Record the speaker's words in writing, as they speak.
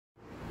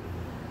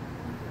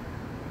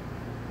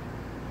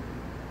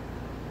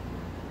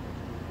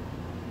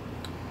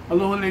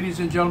Aloha, ladies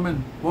and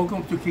gentlemen.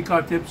 Welcome to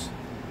Kika Tips.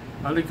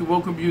 I'd like to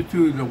welcome you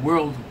to the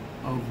world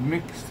of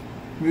mixed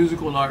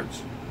musical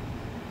arts.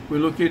 We're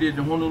located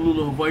in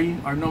Honolulu, Hawaii.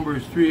 Our number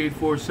is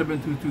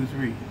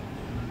 384-7223.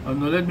 Now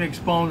let me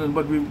expound on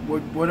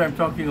what I'm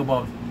talking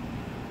about.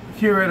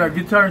 Here at our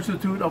Guitar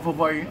Institute of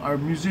Hawaii, our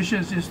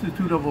Musicians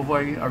Institute of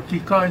Hawaii, our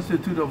Kika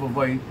Institute of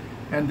Hawaii,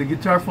 and the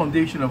Guitar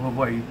Foundation of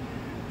Hawaii.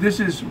 This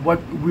is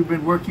what we've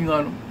been working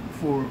on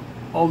for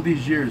all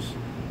these years,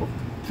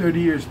 30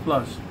 years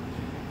plus.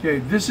 Okay,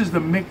 this is the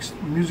mixed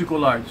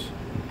musical arts,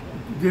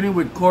 dealing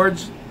with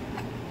chords,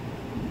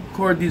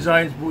 chord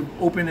designs, both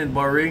open and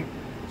barré,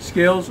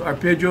 scales,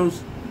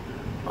 arpeggios,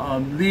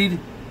 lead,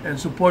 and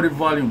supported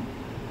volume,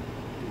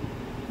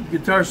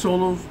 guitar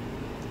solos,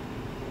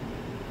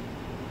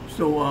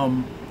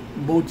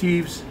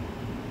 motifs.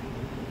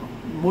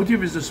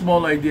 Motif is a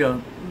small idea.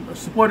 A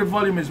supported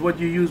volume is what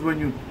you use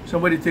when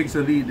somebody takes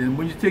the lead, and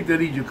when you take the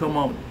lead, you come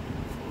out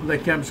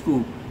like camp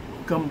school,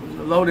 come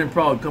loud and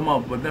proud, come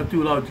out, but not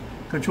too loud.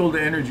 Control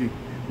the energy.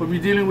 What we're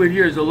dealing with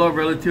here is the law of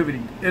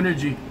relativity.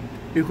 Energy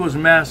equals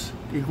mass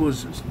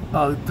equals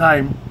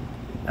time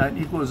and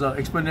equals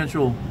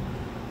exponential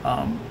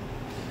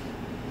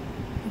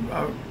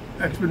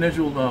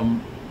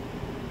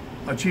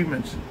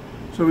achievements.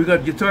 So we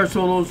got guitar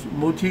solos,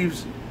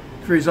 motifs,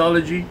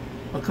 phraseology,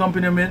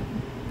 accompaniment,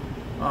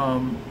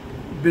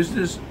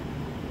 business,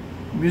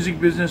 music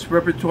business,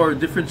 repertoire,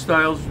 different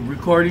styles,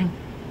 recording,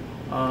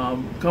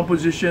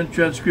 composition,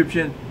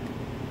 transcription,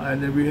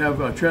 and then we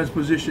have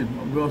transposition.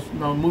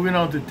 Now moving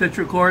on to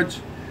tetrachords,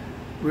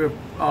 we have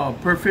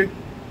perfect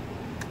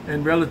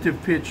and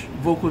relative pitch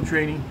vocal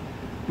training.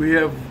 We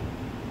have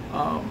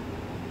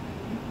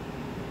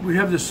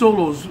the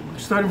solos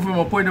starting from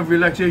a point of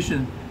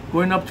relaxation,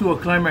 going up to a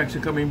climax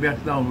and coming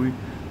back down.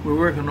 We're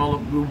working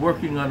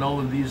on all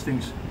of these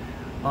things.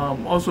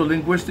 Also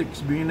linguistics,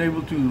 being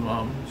able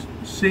to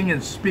sing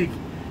and speak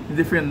in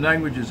different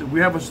languages. We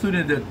have a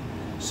student that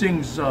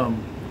sings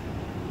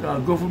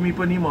Go For Mi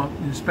Panima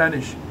in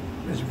Spanish.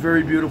 It's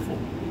very beautiful.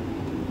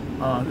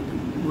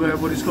 We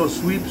have what is called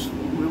sweeps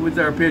with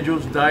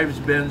arpeggios, dives,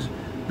 bends,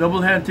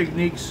 double hand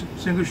techniques,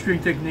 single string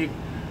techniques.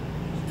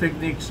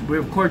 We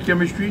have chord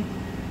chemistry.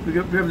 We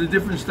have the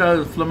different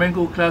styles: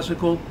 flamenco,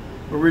 classical,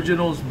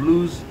 originals,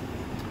 blues,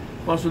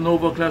 bossa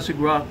nova, classic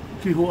rock,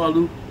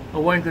 kiho'alu,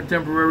 Hawaiian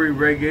contemporary,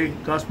 reggae,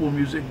 gospel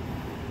music.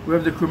 We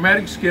have the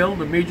chromatic scale,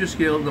 the major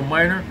scale, the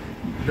minor,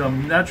 the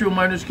natural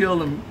minor scale,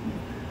 the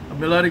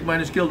melodic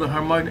minor scale, the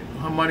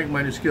harmonic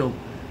minor scale.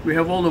 We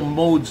have all the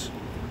modes: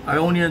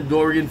 Ionian,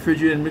 Dorian,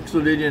 Phrygian,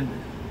 Mixolydian,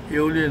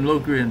 Aeolian,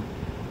 Locrian.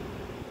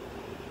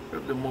 We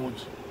have the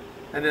modes.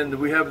 And then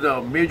we have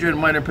the major and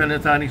minor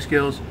pentatonic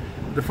scales,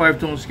 the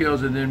 5-tone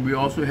scales, and then we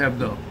also have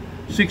the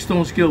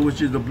 6-tone scale,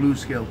 which is the blues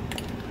scale.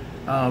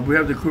 We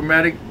have the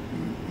chromatic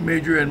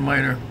major and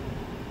minor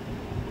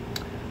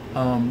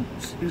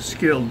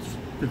scales.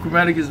 The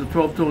chromatic is the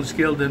 12-tone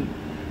scale. Then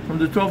from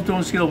the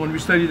 12-tone scale, when we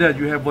study that,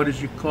 you have what is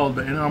called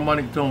the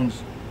enharmonic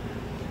tones.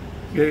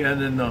 Okay,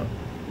 and then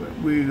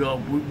we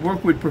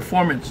work with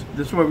performance.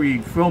 That's why we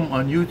film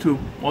on YouTube.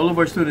 All of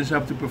our students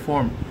have to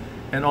perform,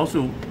 and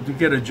also to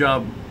get a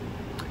job.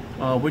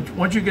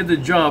 Once you get the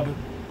job,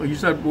 or you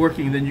start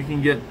working, then you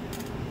can get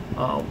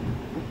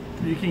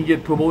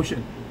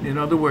promotion. In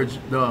other words,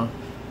 the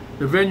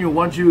venue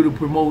wants you to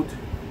promote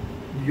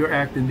your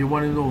act, and they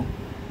want to know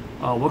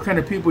what kind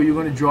of people you're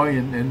going to draw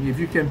in, and if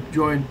you can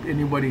join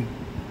anybody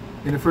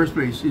in the first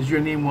place, is your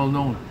name well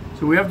known?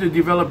 So we have to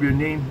develop your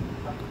name.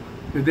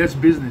 That's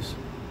business.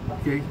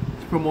 Okay,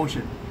 it's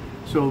promotion.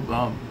 So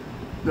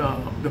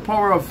the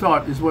power of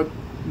thought is what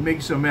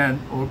makes a man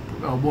or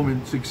a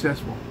woman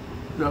successful.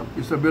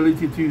 It's the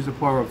ability to use the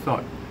power of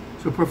thought.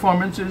 So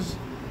performances,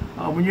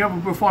 when you have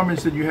a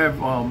performance, that you have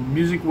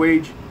music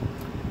wage,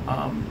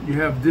 you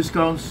have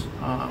discounts,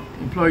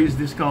 employees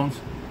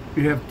discounts,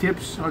 you have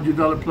tips,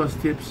 $100 plus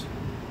tips,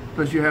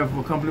 plus you have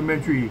a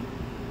complimentary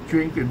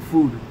drink and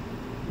food,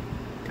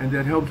 and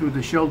that helps with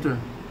the shelter.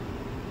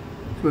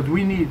 Because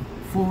we need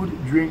food,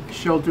 drink,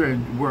 shelter,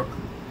 and work.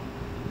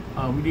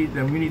 We need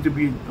to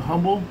be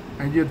humble,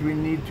 and yet we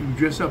need to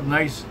dress up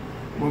nice.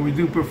 When we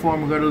do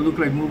perform, we got to look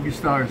like movie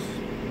stars.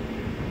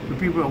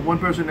 One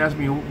person asked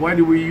me, why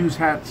do we use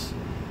hats?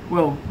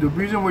 Well, the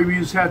reason why we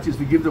use hats is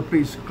to give the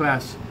place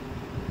class.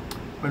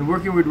 When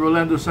working with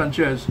Rolando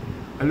Sanchez,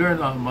 I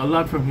learned a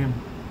lot from him,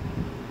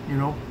 you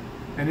know,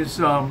 and it's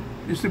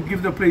to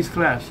give the place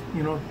class,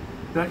 you know,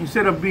 that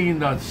instead of being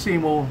the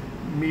same old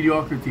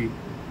mediocrity,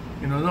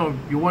 you know, no,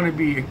 you want to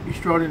be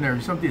extraordinary,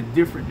 something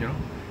different, you know,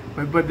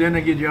 but then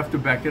again, you have to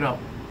back it up.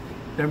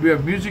 Then we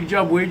have music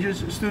job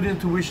wages, student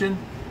tuition,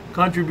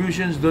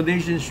 contributions,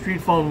 donations,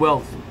 street fund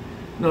wealth.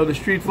 Now, the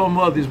street fund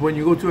wealth is when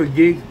you go to a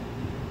gig,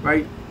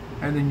 right,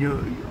 and then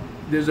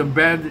there's a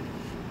band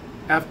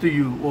after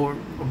you or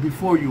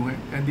before you,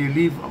 and they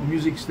leave a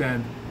music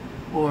stand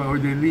or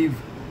they leave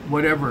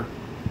whatever.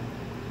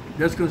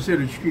 That's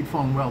considered street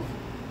fund wealth.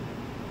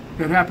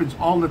 That happens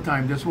all the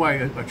time. That's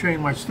why I train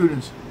my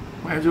students,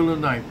 my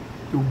alumni,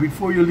 to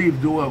before you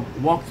leave, do a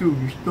walkthrough.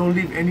 You don't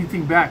leave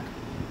anything back.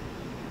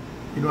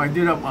 You know, I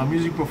did a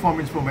music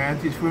performance for my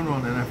auntie's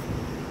funeral, and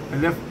I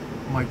left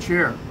my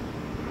chair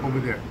over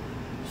there.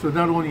 So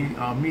not only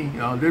me,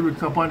 Edward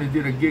Kapani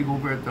did a gig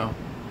over at the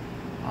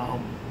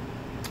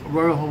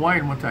Royal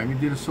Hawaiian one time. He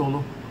did a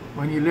solo.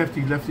 When he left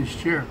his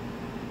chair.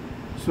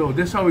 So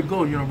that's how it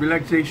goes, you know,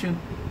 relaxation,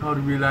 how to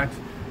relax.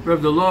 We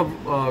have the law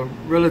of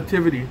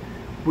relativity,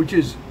 which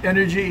is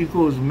energy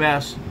equals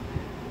mass.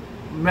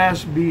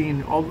 Mass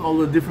being all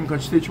the different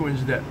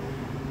constituents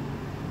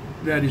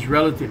that is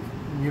relative.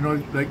 You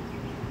know, like,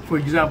 for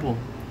example,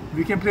 if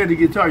you can play the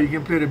guitar, you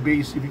can play the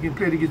bass. If you can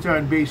play the guitar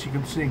and bass, you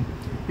can sing.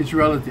 It's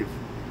relative.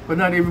 But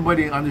not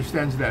everybody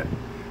understands that.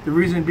 The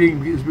reason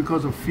being is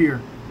because of fear.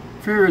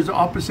 Fear is the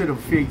opposite of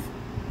faith.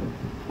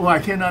 Oh, I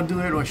cannot do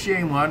it, or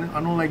shame, I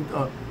don't like,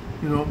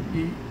 you know,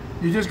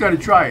 you just got to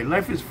try.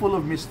 Life is full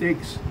of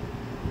mistakes.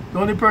 The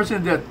only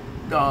person that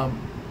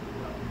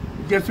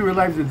gets through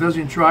life that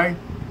doesn't try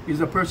is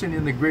the person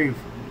in the grave.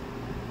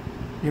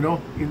 You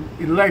know,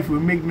 in life we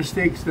make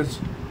mistakes. That's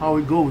how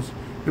it goes.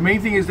 The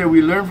main thing is that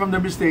we learn from the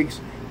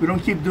mistakes. We don't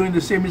keep doing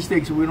the same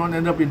mistakes. We don't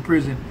end up in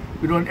prison.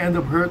 We don't end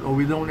up hurt, or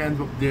we don't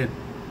end up dead.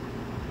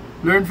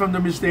 Learn from the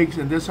mistakes,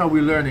 and that's how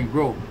we learn and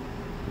grow.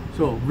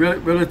 So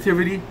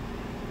relativity,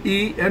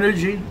 E,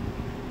 energy.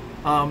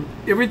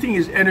 Everything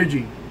is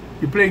energy.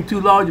 You're playing too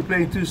loud, you're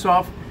playing too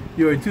soft.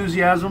 Your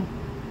enthusiasm,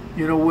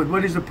 you know,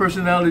 what is the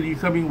personality you're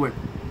coming with?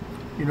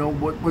 You know,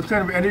 what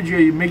kind of energy? Are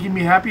you making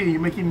me happy? Are you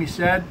making me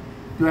sad?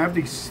 Do I have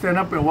to stand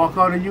up and walk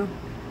out on you?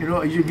 You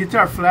know, is your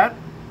guitar flat?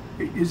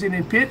 Is it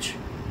in pitch?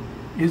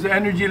 Is the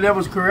energy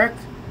levels correct?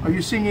 Are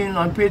you singing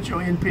on pitch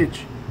or in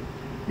pitch?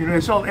 You know,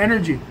 it's all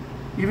energy.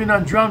 Even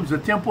on drums, the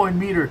tempo and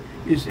meter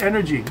is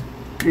energy.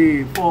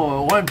 3,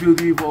 4, 1, 2,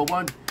 3, 4,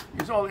 1.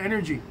 It's all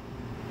energy.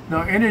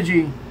 Now,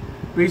 energy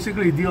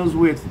basically deals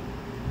with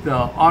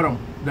the atom,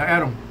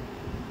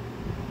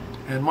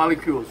 and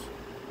molecules.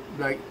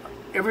 Like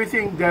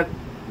everything that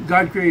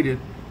God created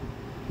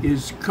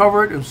is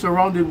covered and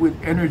surrounded with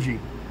energy.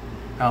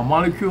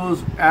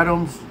 Molecules,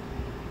 atoms,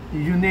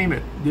 you name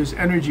it. There's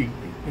energy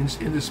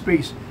in the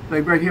space.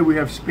 Like right here, we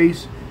have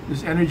space.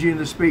 There's energy in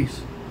the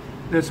space.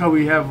 That's how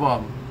we have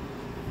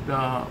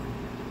the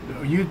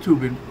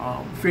YouTube and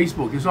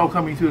Facebook. It's all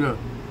coming through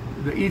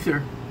the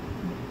ether.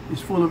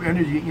 It's full of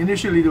energy.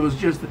 Initially, there was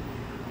just,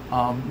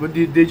 but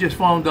they just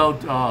found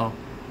out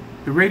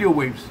the radio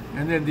waves,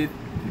 and then it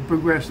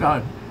progressed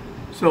on.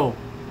 So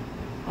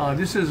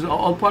this is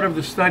all part of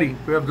the study.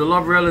 We have the law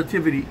of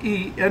relativity.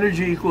 E,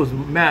 energy equals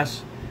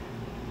mass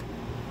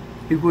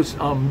equals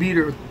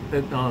meter,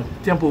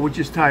 tempo, which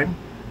is time.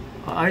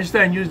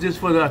 Einstein used this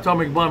for the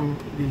atomic bomb.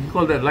 He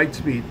called that light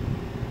speed.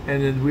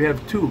 And then we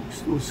have 2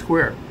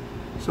 square.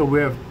 So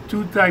we have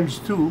 2 times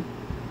 2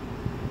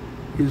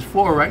 is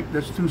 4, right?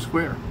 That's 2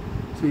 square.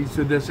 See,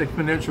 so that's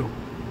exponential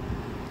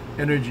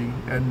energy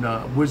and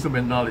wisdom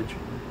and knowledge.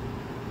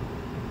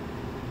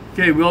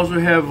 Okay, we also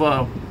have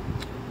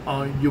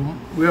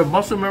we have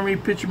muscle memory,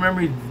 picture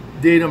memory,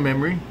 data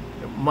memory.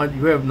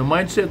 You have the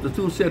mindset, the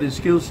tool set, and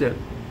skill set.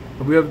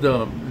 We have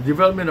the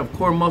development of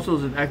core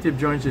muscles and active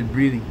joints and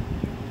breathing.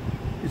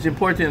 It's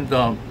important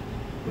to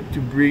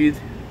breathe.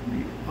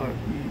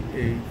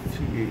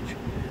 B-R-E-A-T-H.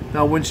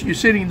 Now, when you're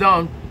sitting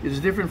down, it's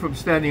different from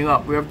standing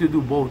up. We have to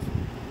do both.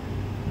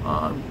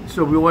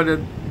 So we want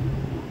to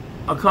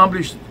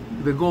accomplish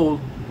the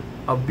goal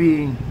of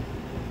being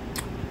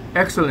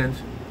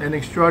excellent and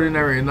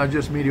extraordinary and not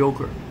just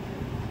mediocre.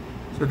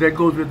 So that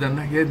goes with the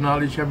head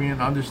knowledge, having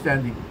an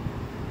understanding.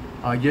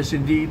 Yes,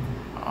 indeed.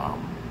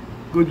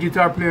 Good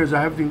guitar players,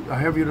 I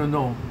have you to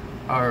know,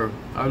 are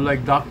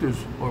like doctors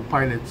or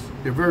pilots.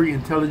 They're very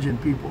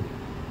intelligent people,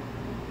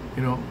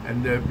 you know,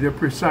 and they're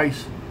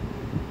precise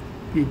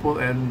people.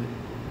 And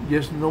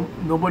yes,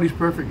 nobody's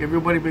perfect.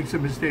 Everybody makes a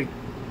mistake.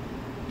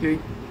 Okay,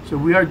 so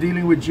we are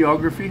dealing with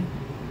geography.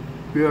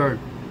 We're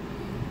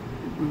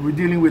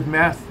dealing with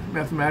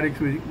mathematics.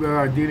 We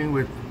are dealing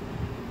with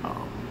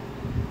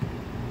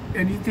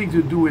anything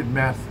to do with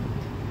math.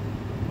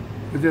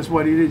 But that's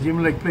what it is.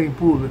 Even like playing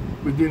pool,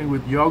 we're dealing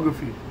with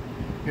geography,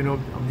 you know,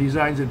 of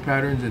designs and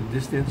patterns and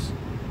distance,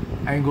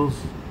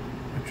 angles,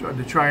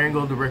 the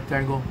triangle, the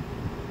rectangle.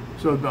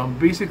 So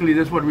basically,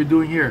 that's what we're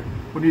doing here.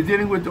 When you're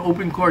dealing with the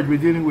open chords, we're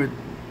dealing with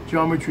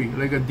geometry.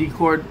 Like a D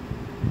chord,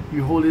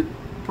 you hold it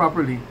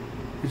properly.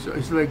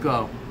 It's like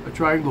a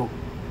triangle,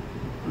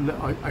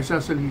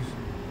 isosceles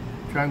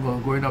triangle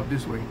going up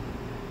this way.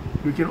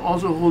 We can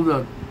also hold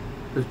the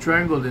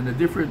triangle in a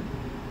different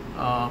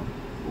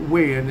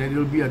way, and then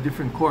it'll be a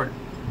different chord.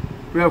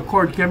 We have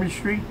chord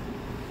chemistry,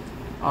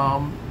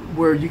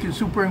 where you can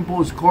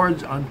superimpose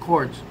chords on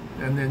chords,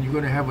 and then you're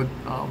going to have a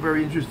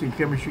very interesting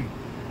chemistry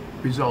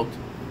result.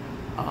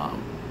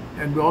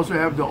 And we also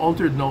have the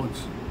altered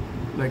notes,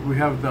 like we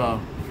have the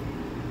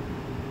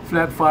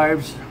flat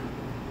fives,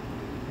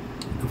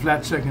 the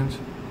flat seconds.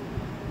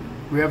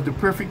 We have the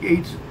perfect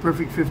eighths,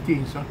 perfect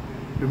 15ths.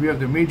 We have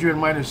the major and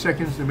minor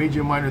seconds, the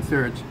major and minor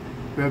thirds.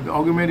 We have the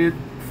augmented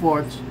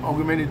fourths,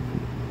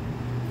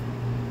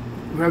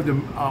 we have the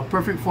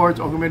perfect fourths,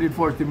 augmented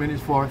fourths,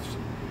 diminished fourths.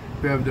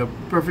 We have the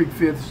perfect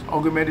fifths,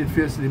 augmented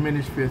fifths,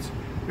 diminished fifths.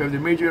 We have the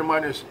major and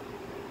minor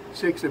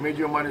 6, the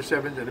major and minor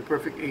 7s, and the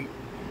perfect 8.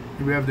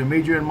 And we have the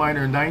major and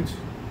minor 9s,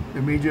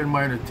 the major and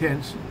minor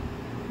 10s.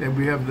 Then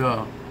we have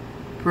the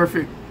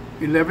perfect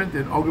 11th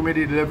and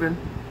augmented 11th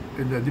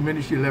and the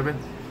diminished 11th.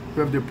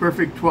 We have the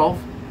perfect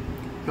 12,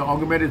 the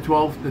augmented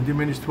 12, the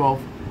diminished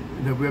 12.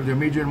 And then we have the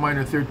major and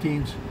minor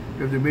 13s.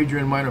 We have the major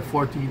and minor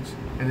 14s,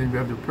 and then we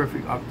have the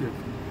perfect octave.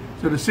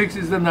 So the 6th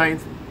is the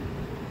 9th,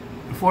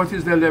 the 4th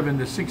is the 11th,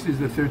 the 6th is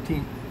the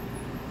 13th.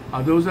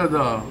 Those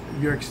are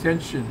your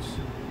extensions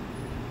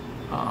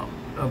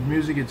of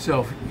music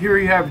itself. Here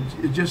you have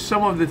just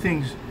some of the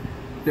things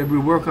that we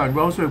work on.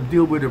 We also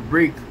deal with a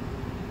break.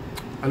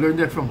 I learned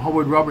that from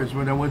Howard Roberts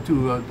when I went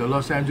to the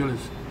Los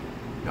Angeles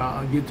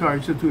Guitar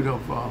Institute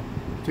of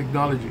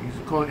Technology. It's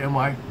called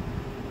M.M.A.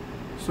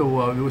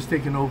 So it was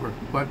taken over.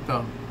 But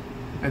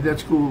at that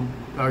school,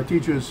 our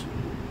teachers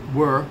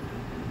were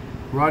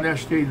Ron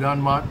Ashday,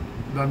 Don Mott,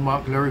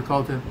 Larry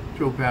Carlton,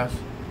 Joe Pass,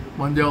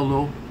 Mondell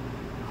Lowe,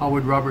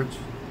 Howard Roberts.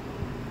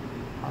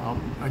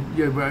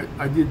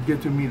 I did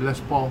get to meet Les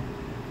Paul,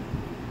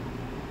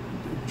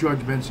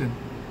 George Benson.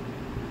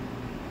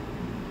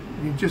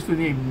 Just to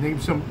name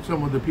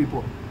some of the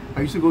people.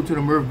 I used to go to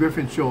the Merv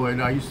Griffin show, and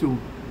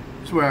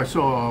that's where I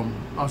saw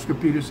Oscar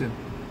Peterson,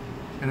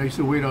 and I used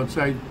to wait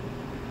outside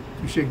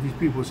to shake these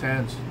people's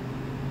hands.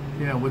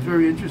 Yeah, it was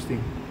very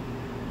interesting.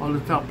 All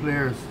the top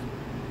players,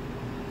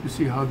 to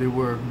see how they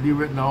were. Lee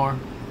Ritenour,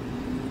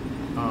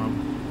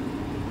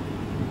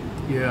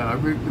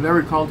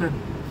 Larry Carlton,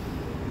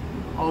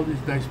 all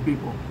these nice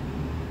people.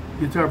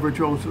 Guitar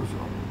virtuosos.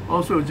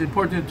 Also, it's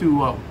important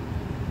to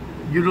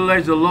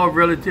utilize the law of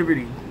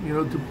relativity. You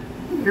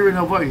know, here in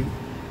Hawaii,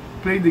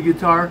 playing the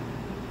guitar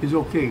is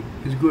okay,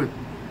 is good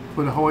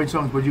for the Hawaiian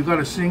songs, but you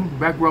gotta sing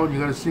background, you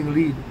gotta sing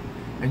lead,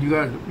 and you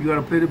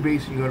gotta play the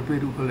bass, you gotta play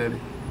the ukulele.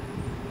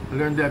 I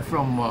learned that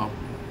from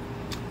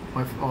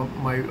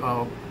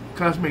my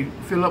classmate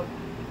Philip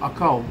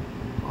Akau,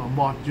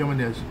 Mott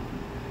Jimenez.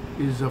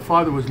 His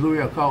father was Louis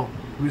Akau.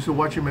 We used to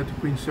watch him at the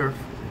Queen Surf.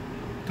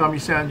 Tommy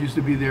Sands used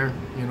to be there.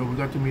 You know, we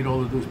got to meet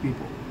all of those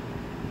people.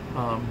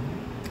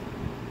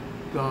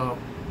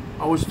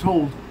 I was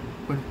told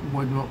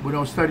when I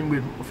was studying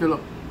with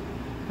Philip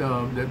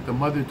that the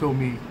mother told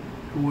me,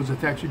 who was a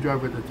taxi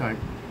driver at the time,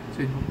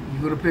 said,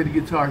 "You got to play the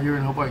guitar here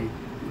in Hawaii.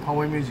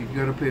 Hawaii music, you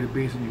got to play the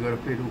bass and you got to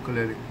play the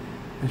ukulele."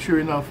 And sure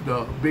enough,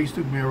 the bass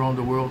took me around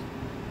the world.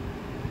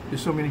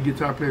 There's so many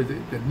guitar players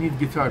that need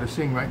guitar to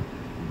sing, right?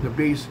 The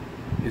bass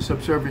is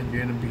subservient,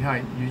 you're in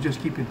behind. You're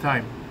just keeping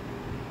time.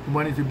 You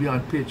want it to be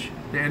on pitch.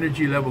 The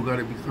energy level got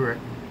to be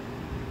correct,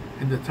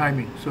 and the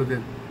timing, so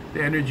that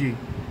the energy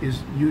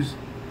is used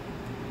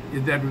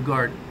in that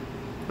regard.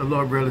 The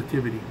law of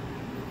relativity.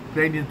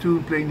 Playing in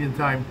tune, playing in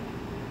time,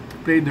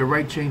 playing the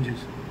right changes.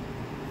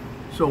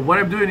 So what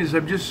I'm doing is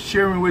I'm just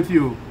sharing with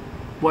you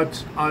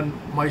what's on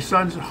my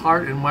son's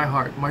heart and my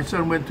heart. My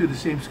son went to the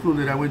same school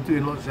that I went to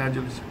in Los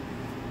Angeles.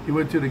 He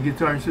went to the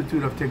Guitar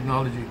Institute of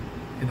Technology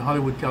in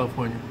Hollywood,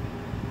 California.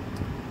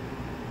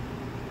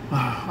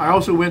 I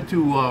also went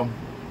to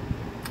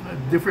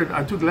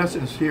I took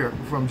lessons here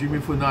from Jimmy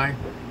Funai,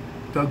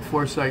 Doug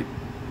Forsythe,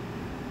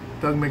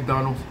 Doug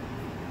McDonald.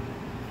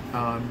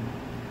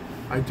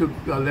 I took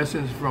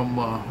lessons from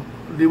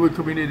Leeward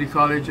Community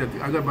College.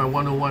 I got my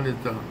 101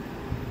 at the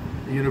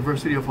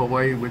University of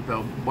Hawaii with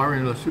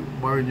Byron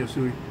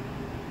Yasui.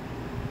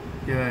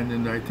 Yeah, and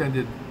then I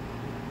attended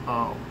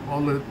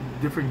all the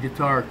different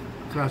guitar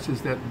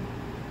classes that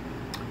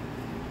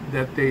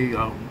they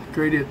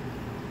created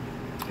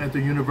at the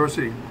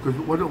university. Because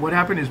what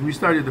happened is we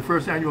started the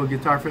first annual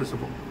guitar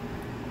festival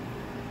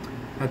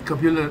at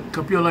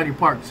Kapiolani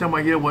Park.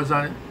 Semi-Hill was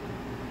on it.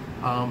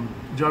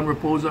 John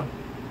Raposa.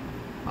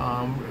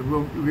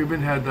 We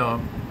even had the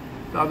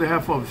other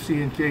half of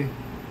C&K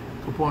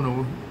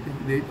Kapono.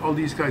 All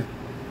these guys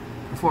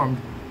performed.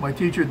 My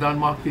teacher Don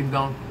Mott came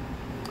down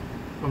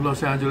from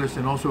Los Angeles,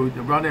 and also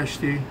Ron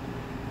Ashday,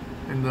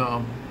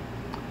 and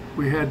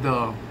we had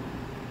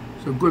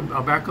some good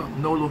backup.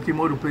 No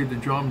Lokimoto played the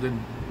drums, and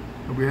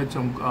we had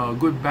some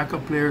good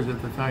backup players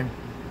at the time,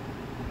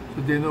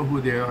 so they know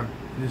who they are.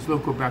 These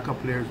local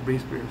backup players,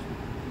 bass players,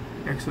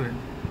 excellent.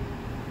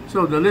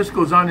 So the list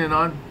goes on and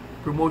on.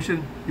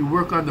 Promotion. You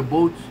work on the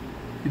boats.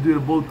 You do the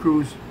boat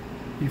cruise.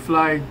 You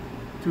fly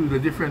to the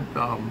different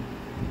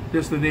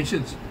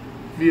destinations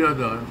via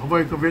the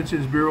Hawaii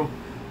Conventions Bureau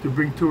to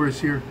bring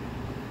tourists here.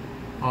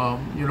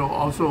 You know,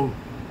 also,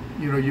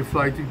 you know, you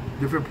fly to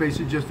different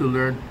places just to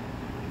learn,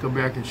 come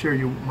back and share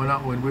your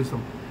mana'o and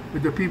wisdom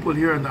with the people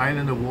here on the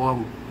island of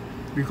Oahu.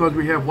 Because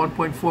we have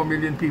 1.4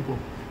 million people,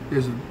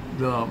 there's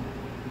the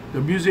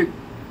music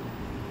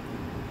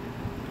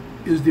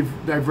is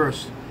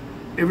diverse.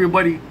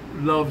 Everybody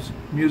loves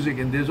music,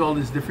 and there's all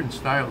these different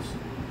styles.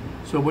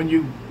 So when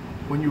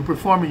you're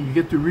performing, you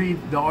get to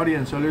read the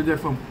audience. I learned that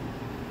from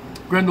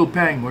Grendel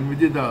Pang when we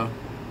did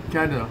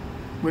Canada.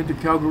 Went to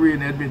Calgary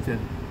and Edmonton.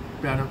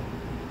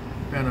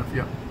 Banff,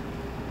 yeah.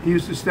 He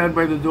used to stand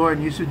by the door and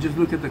he used to just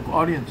look at the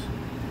audience,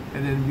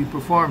 and then we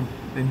performed.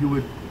 And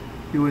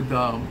he would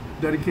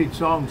dedicate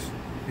songs,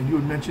 and he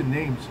would mention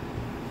names.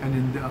 and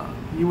then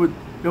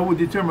that would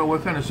determine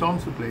what kind of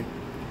songs to play.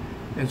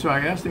 And so I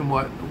asked him,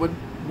 why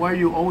are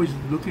you always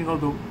looking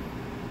out the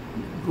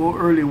go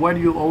early? Why do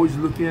you always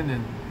look in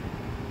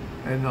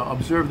and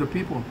observe the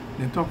people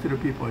and talk to the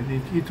people?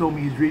 And he told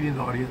me he's reading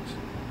the audience.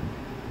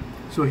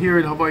 So here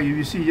in Hawaii,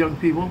 you see young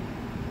people.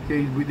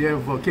 Okay, they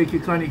have keiki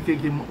kani,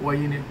 keiki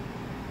wahine.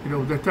 You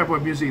know, the type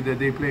of music that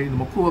they play, the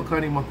makua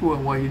kani, makua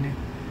wahine.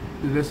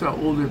 That's our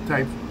older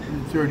type,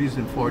 30s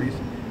and 40s.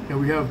 And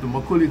we have the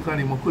makuli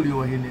kani, makuli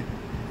wahine,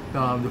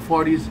 the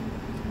 40s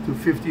to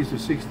 50s to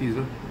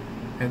 60s.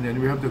 And then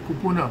we have the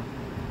kupuna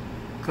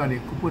kani,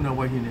 kupuna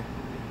wahine.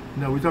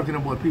 Now we're talking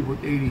about people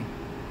 80,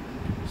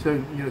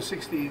 so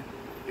 60,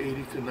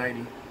 80 to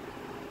 90.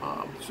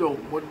 So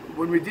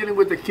when we're dealing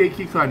with the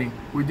keiki kani,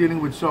 we're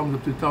dealing with songs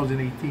of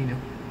 2018.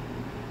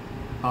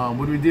 When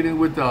we're dealing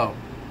with the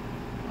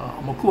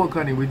makua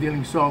kani, we're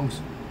dealing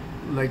songs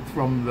like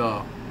from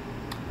the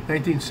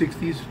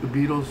 1960s, the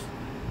Beatles,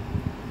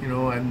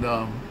 and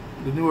the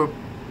newer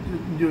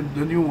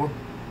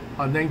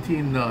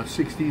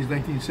 1960s,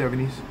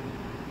 1970s,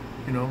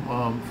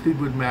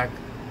 Fleetwood Mac,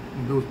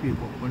 and those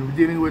people. When we're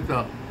dealing with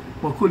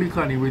makuli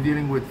kani, we're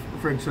dealing with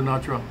Frank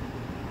Sinatra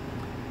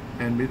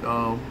and with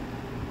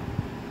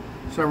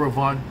Sarah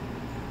Vaughan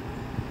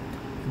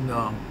and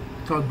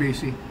Todd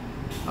Basie,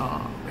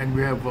 and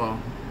we have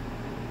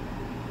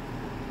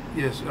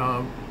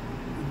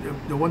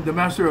the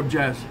master of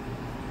jazz.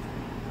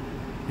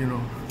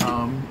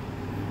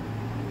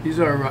 These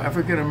are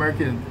African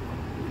American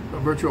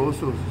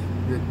virtuosos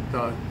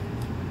that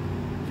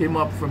came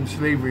up from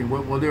slavery.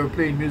 While they were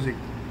playing music,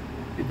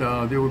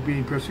 they were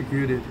being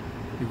persecuted.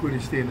 They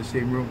couldn't stay in the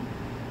same room.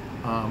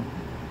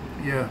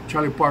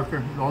 Charlie Parker,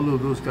 and all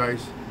of those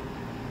guys.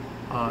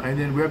 And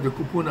then we have the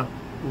kupuna.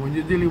 When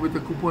you're dealing with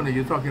the kupuna,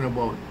 you're talking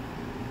about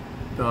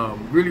the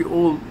really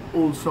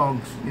old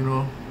songs,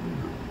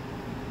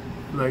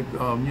 like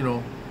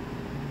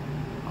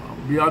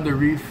Beyond the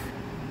Reef,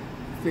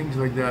 things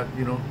like that,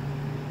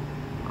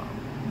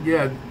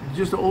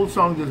 just the old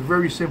songs that's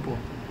very simple.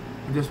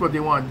 And that's what they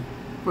want.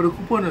 For the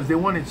kupunas, they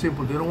want it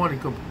simple. They don't want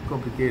it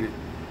complicated.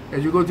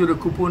 As you go to the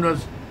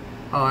kupunas,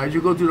 as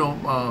you go to the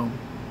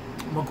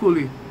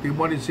makuli, they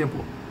want it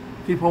simple.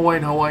 Keep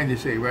Hawaiian, they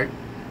say, right?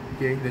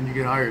 Okay, then you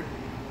get hired.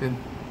 Then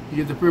you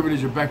get the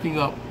privilege of backing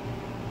up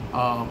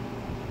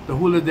the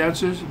hula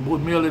dancers,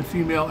 both male and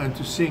female, and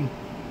to sing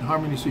in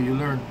harmony, so you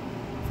learn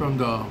from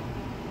the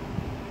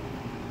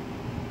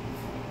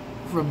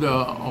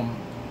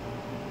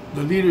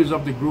leaders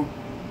of the group,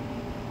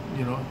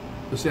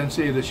 the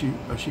sensei, the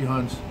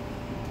shihans,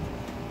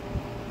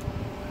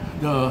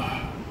 the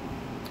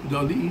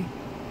ali'i,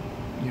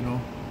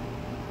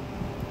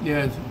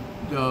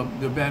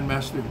 the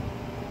bandmaster.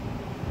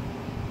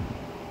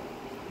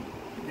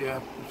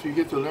 So you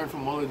get to learn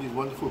from all of these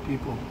wonderful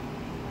people.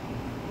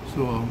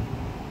 So,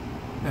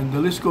 and the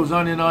list goes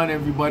on and on,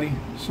 everybody.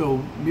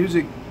 So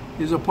music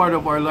is a part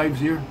of our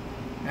lives here,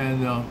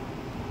 and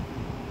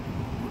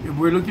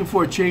we're looking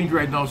for a change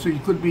right now. So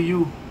it could be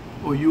you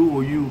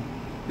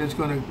that's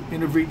going to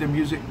innovate the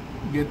music,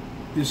 get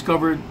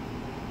discovered,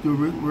 do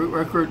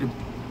record,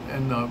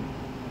 and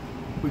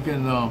we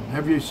can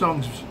have your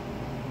songs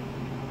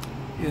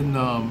in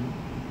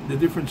the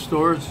different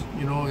stores.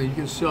 You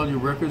can sell your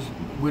records,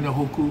 win a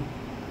hoku.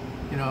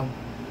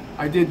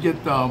 I did get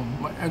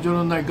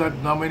Angelo and I got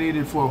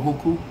nominated for a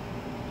hoku.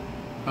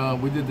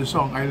 We did the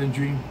song Island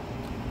Dream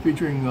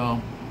featuring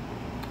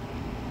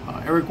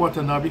Eric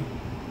Watanabe.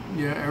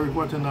 Eric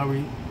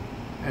Watanabe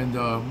and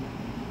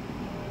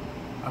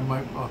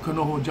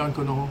Kanoho, John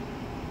Kanoho.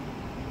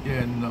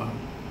 And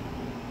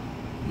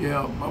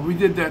we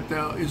did that.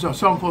 It's a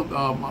song called,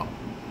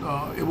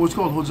 it was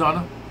called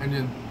Hosanna. And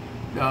then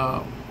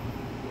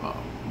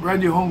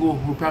Randy Hongo,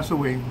 who passed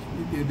away,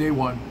 they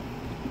won.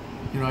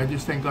 I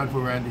just thank God for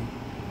Randy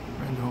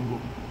Hongo.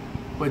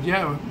 But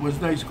it was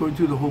nice going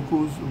to the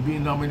hokus,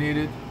 being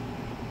nominated.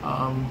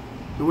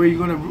 The way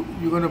you're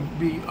gonna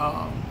be.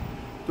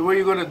 The way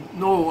you're going to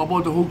know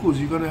about the hokus,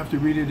 you're going to have to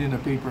read it in a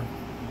paper.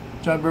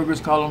 John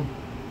Berger's column,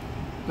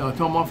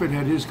 Tom Moffat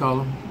had his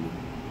column,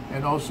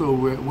 and also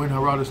Wayne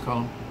Harada's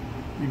column.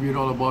 You read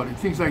all about it.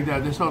 Things like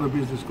that. That's how the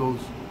business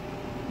goes.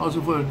 Also,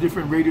 for the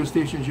different radio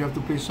stations, you have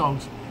to play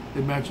songs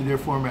that match their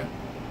format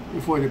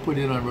before they put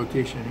it on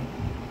rotation.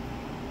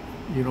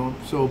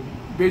 So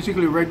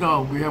basically right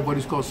now we have what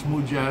is called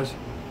smooth jazz.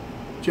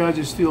 Jazz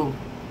is still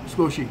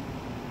Scotia.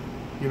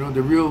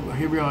 The real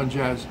Hawaiian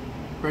jazz.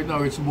 Right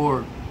now it's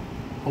more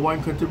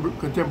Hawaiian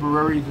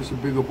contemporary, just a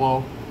bigger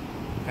ball,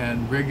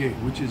 and reggae,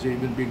 which is an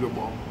even bigger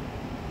ball.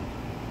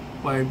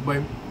 By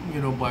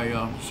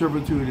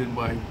servitude and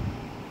by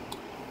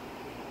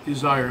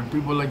desire.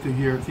 People like to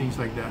hear things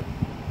like that.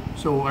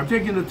 So I'm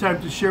taking the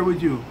time to share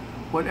with you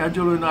what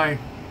Angelo and I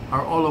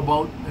are all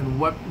about and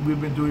what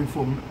we've been doing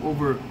for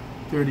over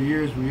 30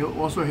 years. We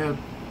also had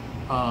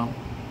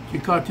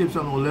Kika tips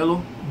on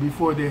Olelo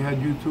before they had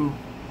YouTube,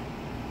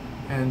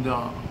 and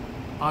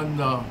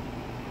on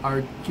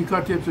our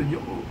Kika tips on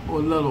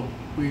Olelo,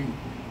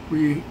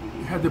 we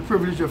had the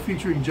privilege of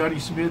featuring Johnny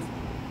Smith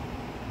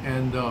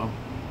and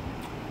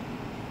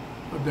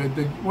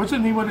What's the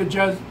name of the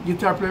jazz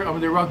guitar player? I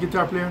mean, the rock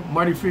guitar player,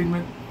 Marty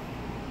Friedman.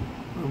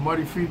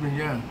 Marty Friedman,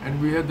 yeah.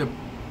 And we had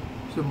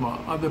some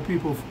other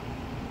people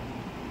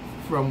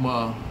from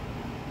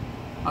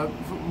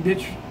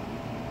Mitch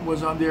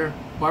was on there.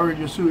 Byron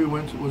Yasui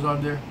was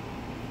on there.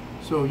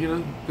 So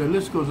the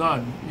list goes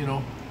on.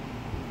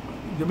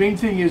 The main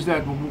thing is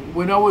that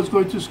when I was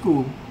going to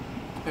school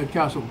at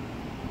Castle,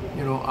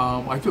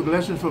 I took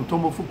lessons from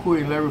Tomo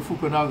Fukui and Larry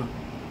Fukunaga.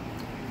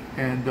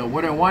 And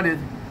what I wanted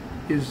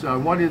is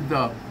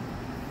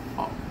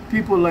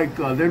people like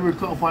Edward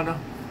Kaufana,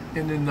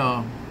 and then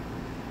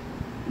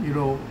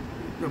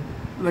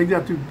like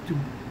that to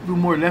do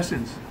more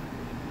lessons.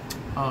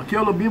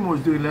 Keolo Bima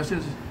was doing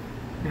lessons.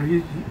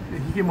 He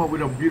came up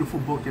with a beautiful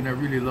book, and I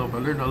really loved. I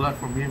learned a lot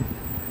from him,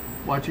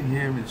 watching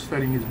him and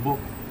studying his book.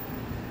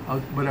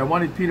 But I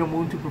wanted Peter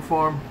Moon to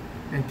perform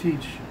and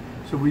teach,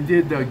 so we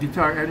did the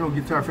annual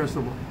guitar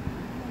festival.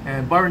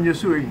 And Byron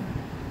Yasui,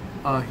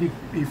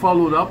 he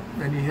followed up,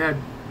 and he had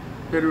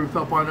Pedro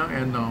Kapana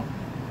and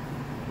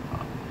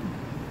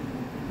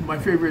my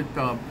favorite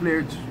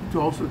player to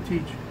also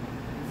teach,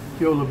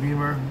 Keola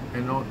Beamer,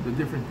 and all the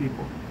different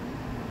people.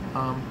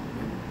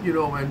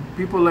 And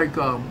people like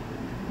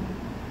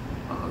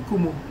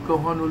Kumu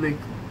Kauhanu Lake,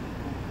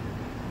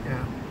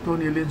 yeah,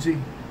 Tony Lindsay,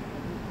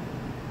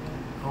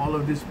 all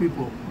of these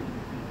people.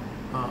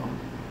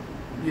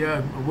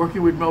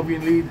 Working with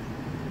Melvin Lead,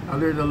 I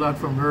learned a lot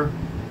from her.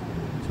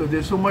 So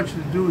there's so much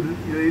to do,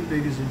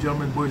 ladies and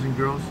gentlemen, boys and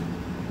girls,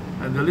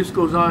 and the list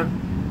goes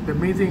on. The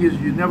main thing is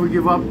you never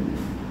give up.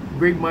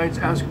 Great minds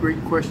ask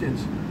great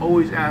questions.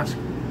 Always ask,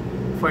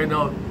 find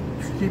out,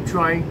 keep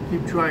trying,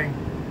 keep trying.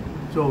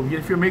 So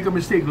if you make a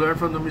mistake, learn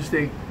from the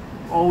mistake.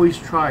 Always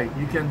try.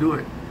 You can do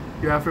it.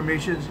 Your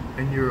affirmations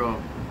and your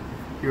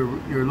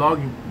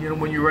logging.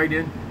 When you write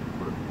in,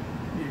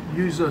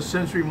 use a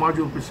sensory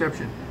module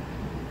perception.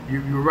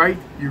 You write,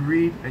 you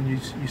read, and you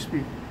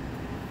speak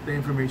the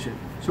information.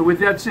 So with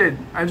that said,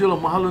 Angelo,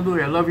 mahalo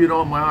nui. I love you with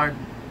all my heart.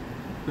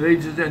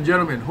 Ladies and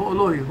gentlemen,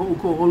 ho'olohi,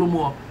 ho'uko,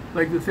 holomua. I'd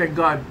like to thank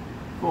God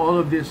for all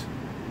of this.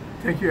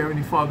 Thank you,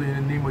 Heavenly Father, in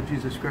the name of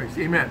Jesus Christ.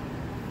 Amen.